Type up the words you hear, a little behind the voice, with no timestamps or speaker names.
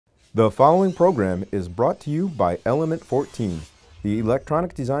The following program is brought to you by Element 14, the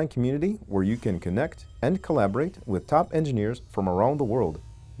electronic design community where you can connect and collaborate with top engineers from around the world.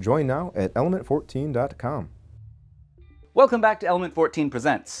 Join now at element14.com. Welcome back to Element 14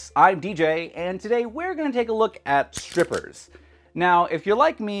 Presents. I'm DJ, and today we're going to take a look at strippers. Now, if you're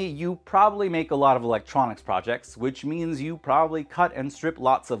like me, you probably make a lot of electronics projects, which means you probably cut and strip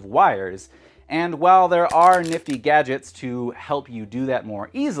lots of wires. And while there are nifty gadgets to help you do that more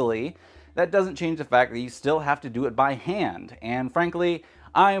easily, that doesn't change the fact that you still have to do it by hand. And frankly,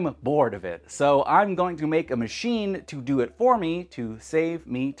 I'm bored of it. So I'm going to make a machine to do it for me to save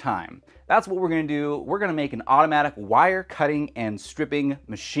me time. That's what we're going to do. We're going to make an automatic wire cutting and stripping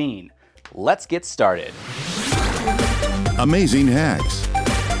machine. Let's get started. Amazing hacks.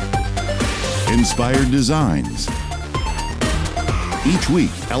 Inspired designs. Each week,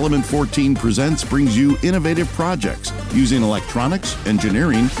 Element 14 Presents brings you innovative projects using electronics,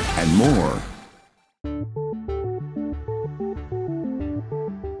 engineering, and more.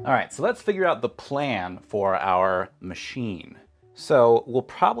 All right, so let's figure out the plan for our machine. So we'll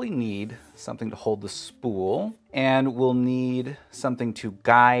probably need something to hold the spool, and we'll need something to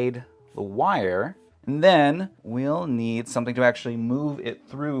guide the wire, and then we'll need something to actually move it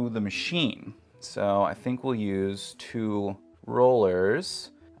through the machine. So I think we'll use two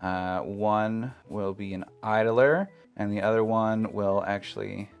rollers. One will be an idler, and the other one will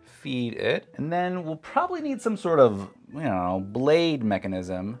actually feed it. And then we'll probably need some sort of, blade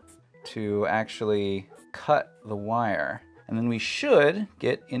mechanism to actually cut the wire. And then we should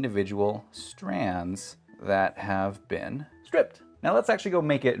get individual strands that have been stripped. Now let's actually go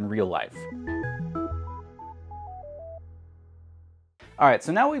make it in real life. All right,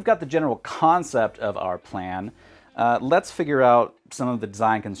 so now we've got the general concept of our plan. Let's figure out some of the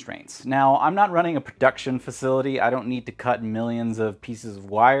design constraints. Now, I'm not running a production facility. I don't need to cut millions of pieces of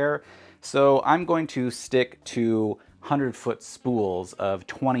wire. So I'm going to stick to 100-foot spools of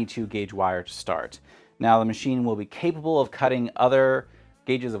 22 gauge wire to start. Now, the machine will be capable of cutting other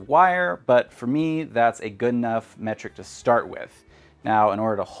gauges of wire, but for me, that's a good enough metric to start with. Now, in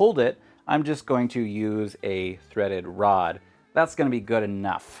order to hold it, I'm just going to use a threaded rod. That's going to be good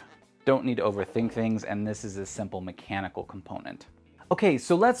enough. Don't need to overthink things, and this is a simple mechanical component. Okay,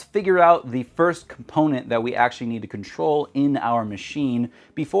 so let's figure out the first component that we actually need to control in our machine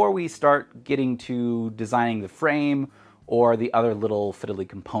before we start getting to designing the frame or the other little fiddly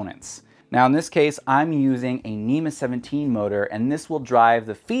components. Now in this case, I'm using a NEMA 17 motor, and this will drive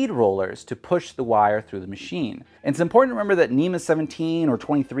the feed rollers to push the wire through the machine. And it's important to remember that NEMA 17 or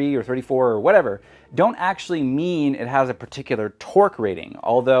 23 or 34 or whatever don't actually mean it has a particular torque rating.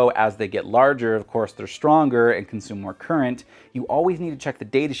 Although as they get larger, of course, they're stronger and consume more current. You always need to check the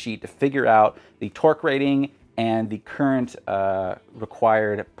data sheet to figure out the torque rating and the current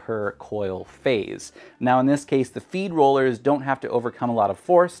required per coil phase. Now in this case, the feed rollers don't have to overcome a lot of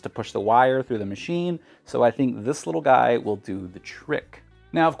force to push the wire through the machine, so I think this little guy will do the trick.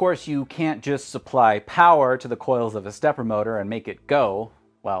 Now of course you can't just supply power to the coils of a stepper motor and make it go.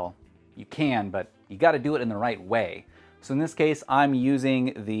 Well, you can, but you gotta do it in the right way. So in this case, I'm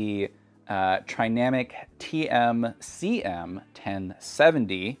using the Trinamic TM-CM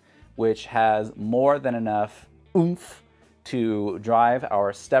 1070, which has more than enough oomph to drive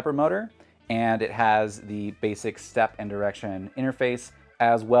our stepper motor, and it has the basic step and direction interface,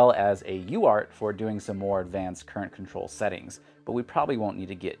 as well as a UART for doing some more advanced current control settings, but we probably won't need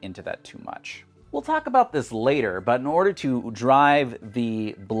to get into that too much. We'll talk about this later, but in order to drive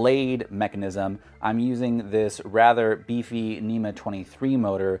the blade mechanism, I'm using this rather beefy NEMA 23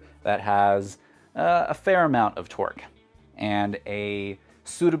 motor that has a fair amount of torque, and a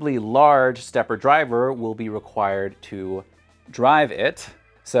suitably large stepper driver will be required to drive it.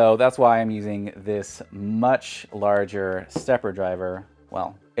 So that's why I'm using this much larger stepper driver,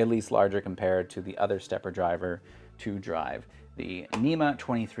 well, at least larger compared to the other stepper driver, to drive the NEMA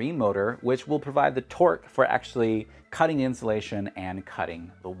 23 motor, which will provide the torque for actually cutting the insulation and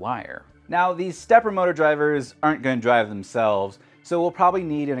cutting the wire. Now, these stepper motor drivers aren't going to drive themselves, so we'll probably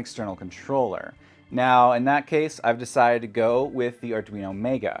need an external controller. Now, in that case, I've decided to go with the Arduino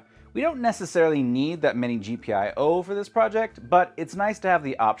Mega. We don't necessarily need that many GPIO for this project, but it's nice to have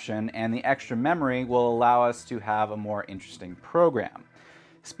the option, and the extra memory will allow us to have a more interesting program.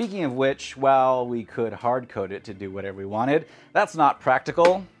 Speaking of which, while we could hard code it to do whatever we wanted, that's not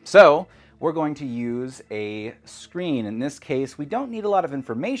practical. So we're going to use a screen. In this case, we don't need a lot of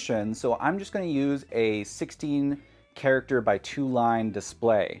information, so I'm just going to use a 16 character by 2-line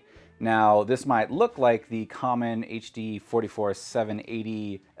display. Now, this might look like the common HD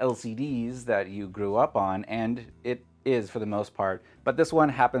 44780 LCDs that you grew up on, and it is for the most part, but this one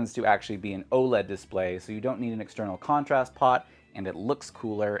happens to actually be an OLED display, so you don't need an external contrast pot, and it looks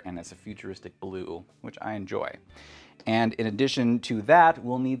cooler, and it's a futuristic blue, which I enjoy. And in addition to that,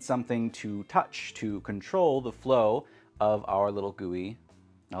 we'll need something to touch to control the flow of our little GUI.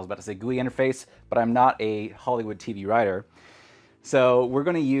 I was about to say GUI interface, but I'm not a Hollywood TV writer. So we're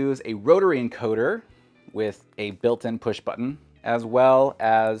going to use a rotary encoder with a built-in push button, as well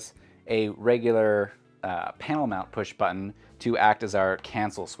as a regular panel mount push button to act as our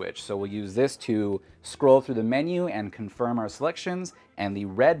cancel switch. So we'll use this to scroll through the menu and confirm our selections, and the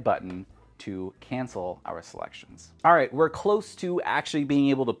red button to cancel our selections. All right, we're close to actually being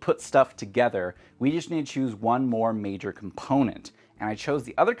able to put stuff together. We just need to choose one more major component. And I chose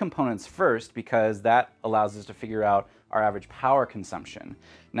the other components first because that allows us to figure out our average power consumption.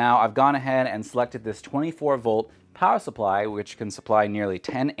 Now I've gone ahead and selected this 24-volt power supply, which can supply nearly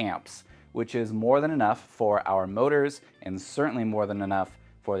 10 amps, which is more than enough for our motors and certainly more than enough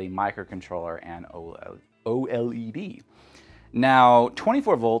for the microcontroller and OLED. Now,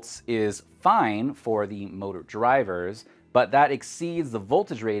 24 volts is fine for the motor drivers, but that exceeds the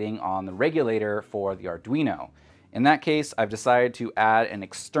voltage rating on the regulator for the Arduino. In that case, I've decided to add an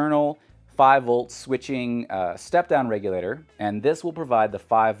external 5-volt switching step-down regulator, and this will provide the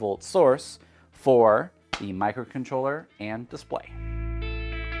 5-volt source for the microcontroller and display.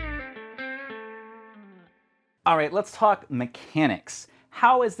 All right, let's talk mechanics.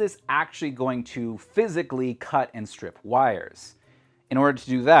 How is this actually going to physically cut and strip wires? In order to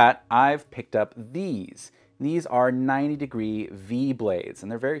do that, I've picked up these. These are 90-degree V blades, and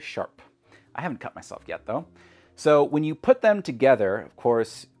they're very sharp. I haven't cut myself yet, though. So when you put them together, of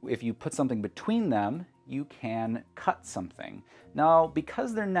course, if you put something between them, you can cut something. Now,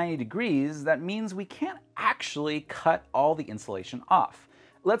 because they're 90 degrees, that means we can't actually cut all the insulation off.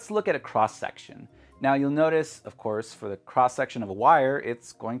 Let's look at a cross-section. Now you'll notice, of course, for the cross-section of a wire,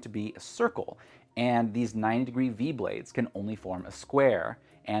 it's going to be a circle. And these 90-degree V-blades can only form a square.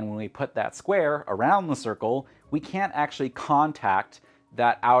 And when we put that square around the circle, we can't actually contact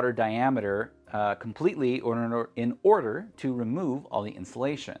that outer diameter completely in order to remove all the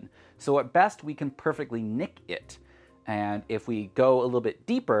insulation. So at best, we can perfectly nick it. And if we go a little bit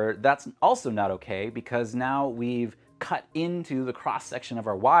deeper, that's also not okay, because now we've cut into the cross-section of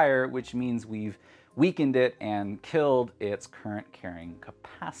our wire, which means we've weakened it and killed its current carrying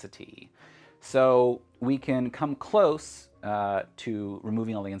capacity. So we can come close to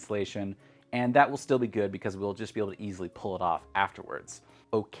removing all the insulation, and that will still be good because we'll just be able to easily pull it off afterwards.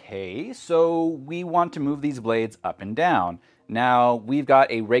 Okay, so we want to move these blades up and down. Now we've got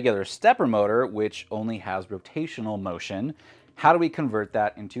a regular stepper motor which only has rotational motion. How do we convert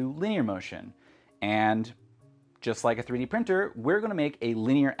that into linear motion? And just like a 3D printer, we're going to make a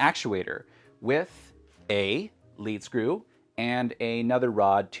linear actuator with a lead screw and another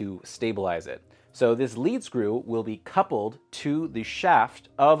rod to stabilize it. So this lead screw will be coupled to the shaft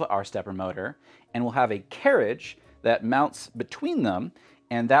of our stepper motor, and we'll have a carriage that mounts between them,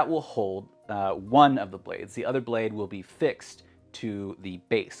 and that will hold one of the blades. The other blade will be fixed to the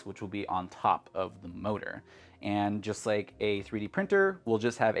base, which will be on top of the motor. And just like a 3D printer, we'll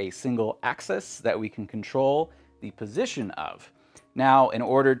just have a single axis that we can control the position of. Now, in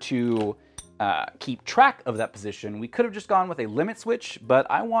order to keep track of that position, we could have just gone with a limit switch, but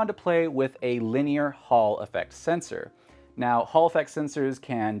I wanted to play with a linear Hall effect sensor. Now, Hall effect sensors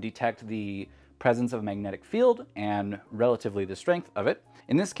can detect the presence of a magnetic field and relatively the strength of it.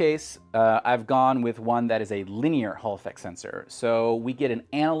 In this case, I've gone with one that is a linear Hall effect sensor. So we get an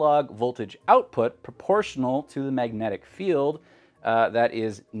analog voltage output proportional to the magnetic field that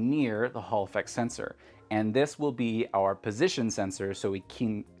is near the Hall effect sensor. And this will be our position sensor, so we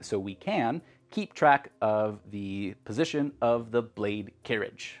can keep track of the position of the blade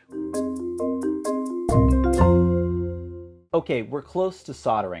carriage. Okay, we're close to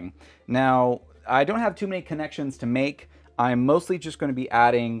soldering. Now, I don't have too many connections to make. I'm mostly just going to be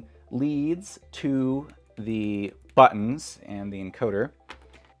adding leads to the buttons and the encoder.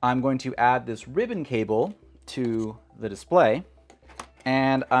 I'm going to add this ribbon cable to the display,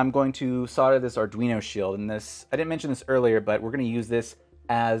 and I'm going to solder this Arduino shield. And this, I didn't mention this earlier, but we're going to use this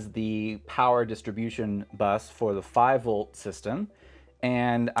as the power distribution bus for the 5-volt system.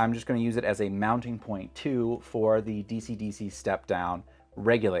 And I'm just going to use it as a mounting point too for the DC-DC step-down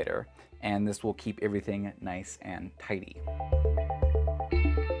regulator. And this will keep everything nice and tidy.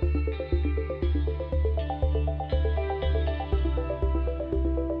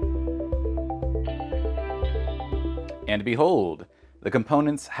 And behold, the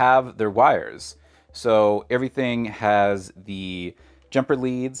components have their wires. So everything has the jumper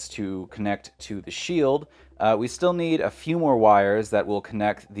leads to connect to the shield. We still need a few more wires that will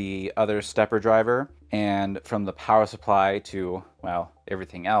connect the other stepper driver and from the power supply to, well,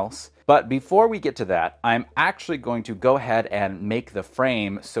 everything else. But before we get to that, I'm actually going to go ahead and make the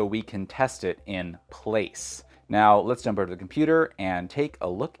frame so we can test it in place. Now let's jump over to the computer and take a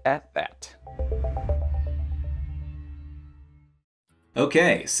look at that.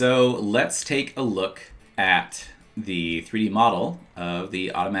 Okay, so let's take a look at the 3D model of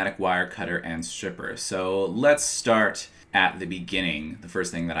the automatic wire cutter and stripper. So let's start at the beginning. The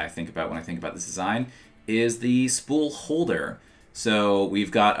first thing that I think about when I think about this design is the spool holder. So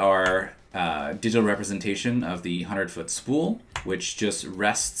we've got our digital representation of the 100-foot spool, which just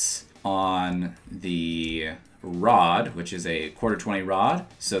rests on the rod, which is a 1/4-20 rod,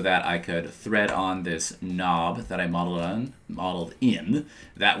 so that I could thread on this knob that I modeled in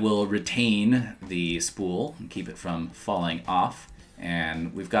that will retain the spool and keep it from falling off.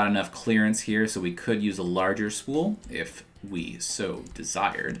 And we've got enough clearance here, so we could use a larger spool if we so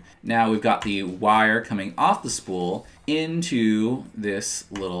desired. Now we've got the wire coming off the spool into this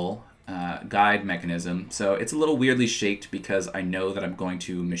little guide mechanism. So it's a little weirdly shaped because I know that I'm going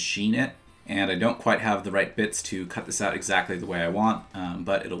to machine it, and I don't quite have the right bits to cut this out exactly the way I want,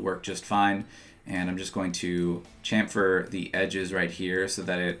 but it'll work just fine. And I'm just going to chamfer the edges right here so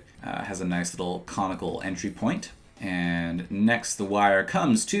that it has a nice little conical entry point. And next the wire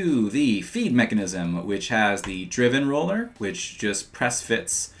comes to the feed mechanism, which has the driven roller, which just press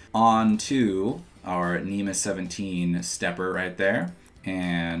fits onto our NEMA 17 stepper right there.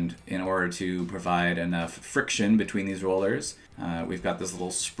 And in order to provide enough friction between these rollers, we've got this little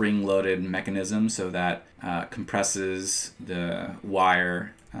spring-loaded mechanism so that compresses the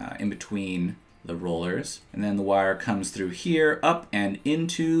wire in between the rollers. And then the wire comes through here, up and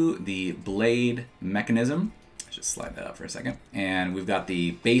into the blade mechanism. Just slide that up for a second. And we've got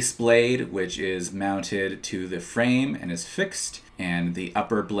the base blade, which is mounted to the frame and is fixed, and the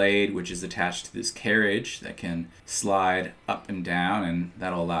upper blade, which is attached to this carriage that can slide up and down, and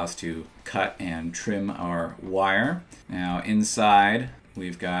that'll allow us to cut and trim our wire. Now inside,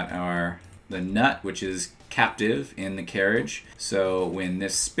 we've got the nut, which is captive in the carriage. So when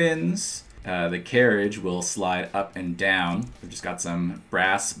this spins, the carriage will slide up and down. We've just got some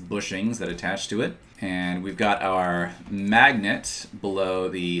brass bushings that attach to it. And we've got our magnet below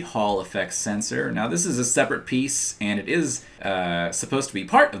the Hall effect sensor. Now this is a separate piece, and it is supposed to be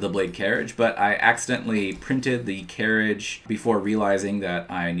part of the blade carriage, but I accidentally printed the carriage before realizing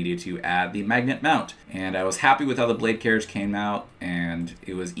that I needed to add the magnet mount. And I was happy with how the blade carriage came out, and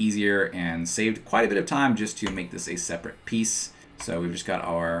it was easier and saved quite a bit of time just to make this a separate piece. So we've just got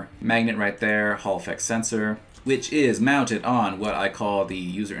our magnet right there, Hall effect sensor, which is mounted on what I call the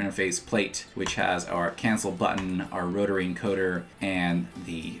user interface plate, which has our cancel button, our rotary encoder, and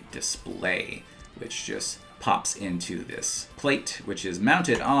the display, which just pops into this plate, which is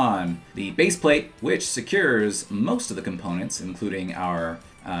mounted on the base plate, which secures most of the components, including our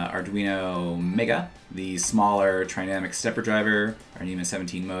Arduino Mega, the smaller trinamic stepper driver, our NEMA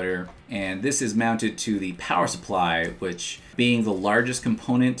 17 motor, and this is mounted to the power supply, which, being the largest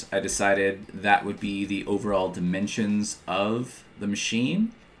component, I decided that would be the overall dimensions of the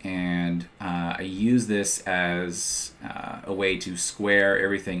machine. And I use this as a way to square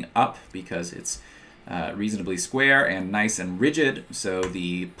everything up because it's reasonably square and nice and rigid, so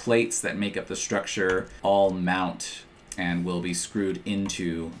the plates that make up the structure all mount and will be screwed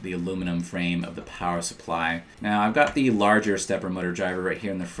into the aluminum frame of the power supply. Now I've got the larger stepper motor driver right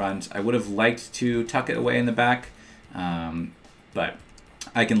here in the front. I would have liked to tuck it away in the back, but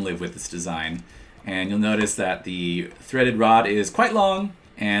I can live with this design. And you'll notice that the threaded rod is quite long,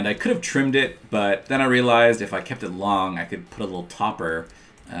 and I could have trimmed it, but then I realized if I kept it long, I could put a little topper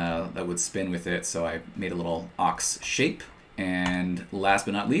that would spin with it, so I made a little ox shape. And last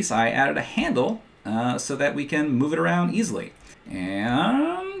but not least, I added a handle so that we can move it around easily.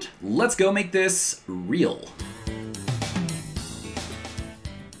 And let's go make this real.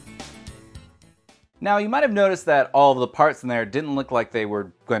 Now you might have noticed that all of the parts in there didn't look like they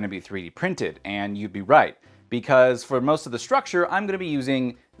were going to be 3D printed, and you'd be right, because for most of the structure I'm going to be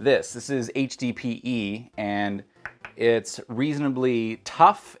using this. This is HDPE, and it's reasonably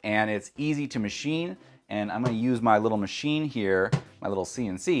tough and it's easy to machine, and I'm going to use my little machine here, my little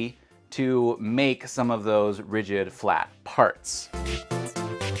CNC, to make some of those rigid flat parts.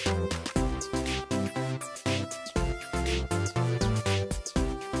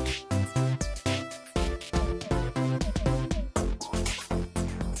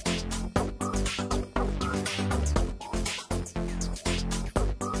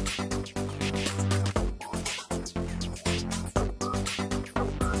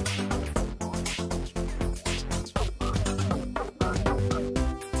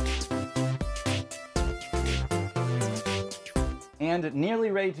 And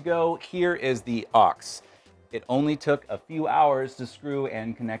nearly ready to go, here is the aux. It only took a few hours to screw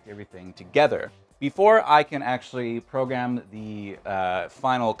and connect everything together. Before I can actually program the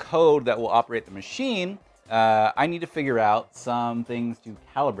final code that will operate the machine, I need to figure out some things to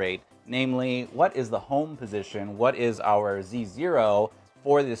calibrate. Namely, what is the home position? What is our Z0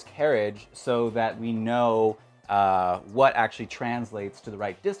 for this carriage so that we know what actually translates to the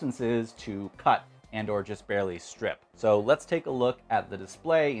right distances to cut and or just barely strip. So let's take a look at the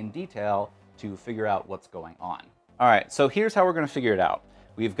display in detail to figure out what's going on. All right, so here's how we're going to figure it out.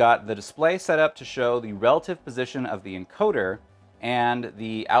 We've got the display set up to show the relative position of the encoder and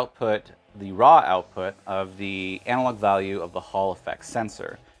the output, the raw output of the analog value of the Hall effect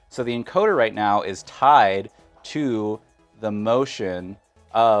sensor. So the encoder right now is tied to the motion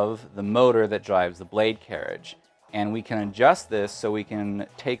of the motor that drives the blade carriage. And we can adjust this so we can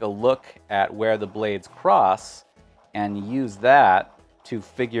take a look at where the blades cross and use that to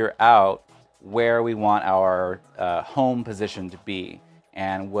figure out where we want our home position to be.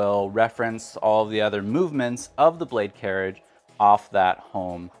 And we'll reference all the other movements of the blade carriage off that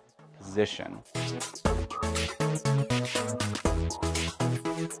home position.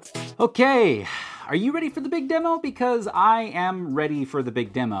 Okay, are you ready for the big demo? Because I am ready for the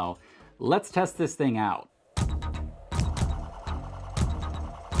big demo. Let's test this thing out.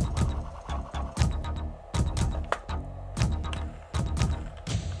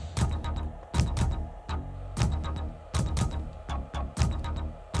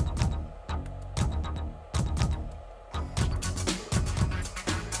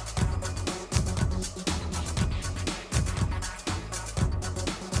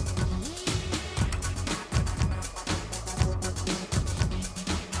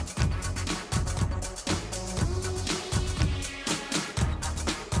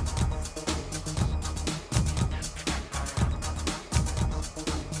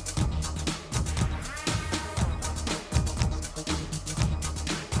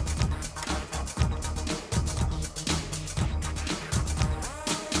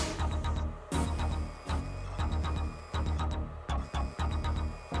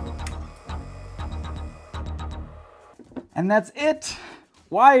 And that's it.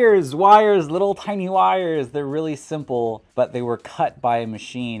 Wires, little tiny wires. They're really simple, but they were cut by a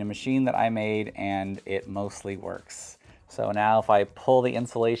machine that I made, and it mostly works. So now if I pull the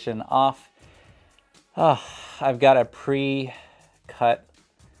insulation off, I've got a pre-cut,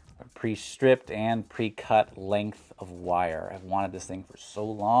 pre-stripped and pre-cut length of wire. I've wanted this thing for so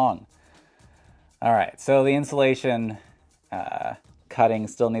long. All right, so the insulation cutting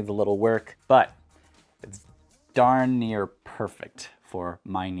still needs a little work, but it's darn near perfect for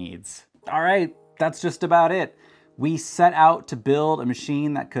my needs. All right, that's just about it. We set out to build a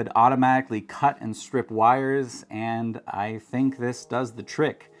machine that could automatically cut and strip wires, and I think this does the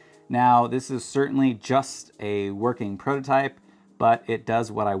trick. Now, this is certainly just a working prototype, but it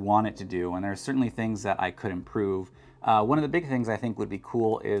does what I want it to do, and there are certainly things that I could improve. One of the big things I think would be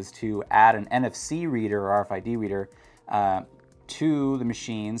cool is to add an NFC reader or RFID reader to the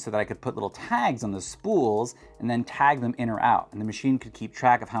machine so that I could put little tags on the spools and then tag them in or out. And the machine could keep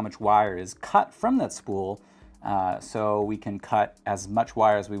track of how much wire is cut from that spool, so we can cut as much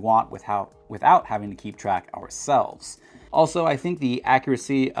wire as we want without having to keep track ourselves. Also, I think the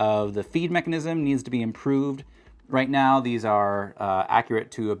accuracy of the feed mechanism needs to be improved. Right now, these are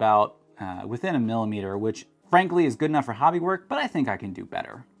accurate to about within a millimeter, which frankly is good enough for hobby work, but I think I can do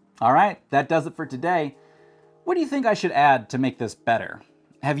better. All right, that does it for today. What do you think I should add to make this better?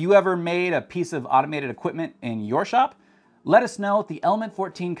 Have you ever made a piece of automated equipment in your shop? Let us know at the Element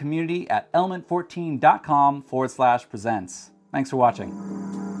 14 community at element14.com/presents. Thanks for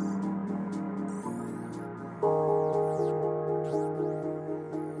watching.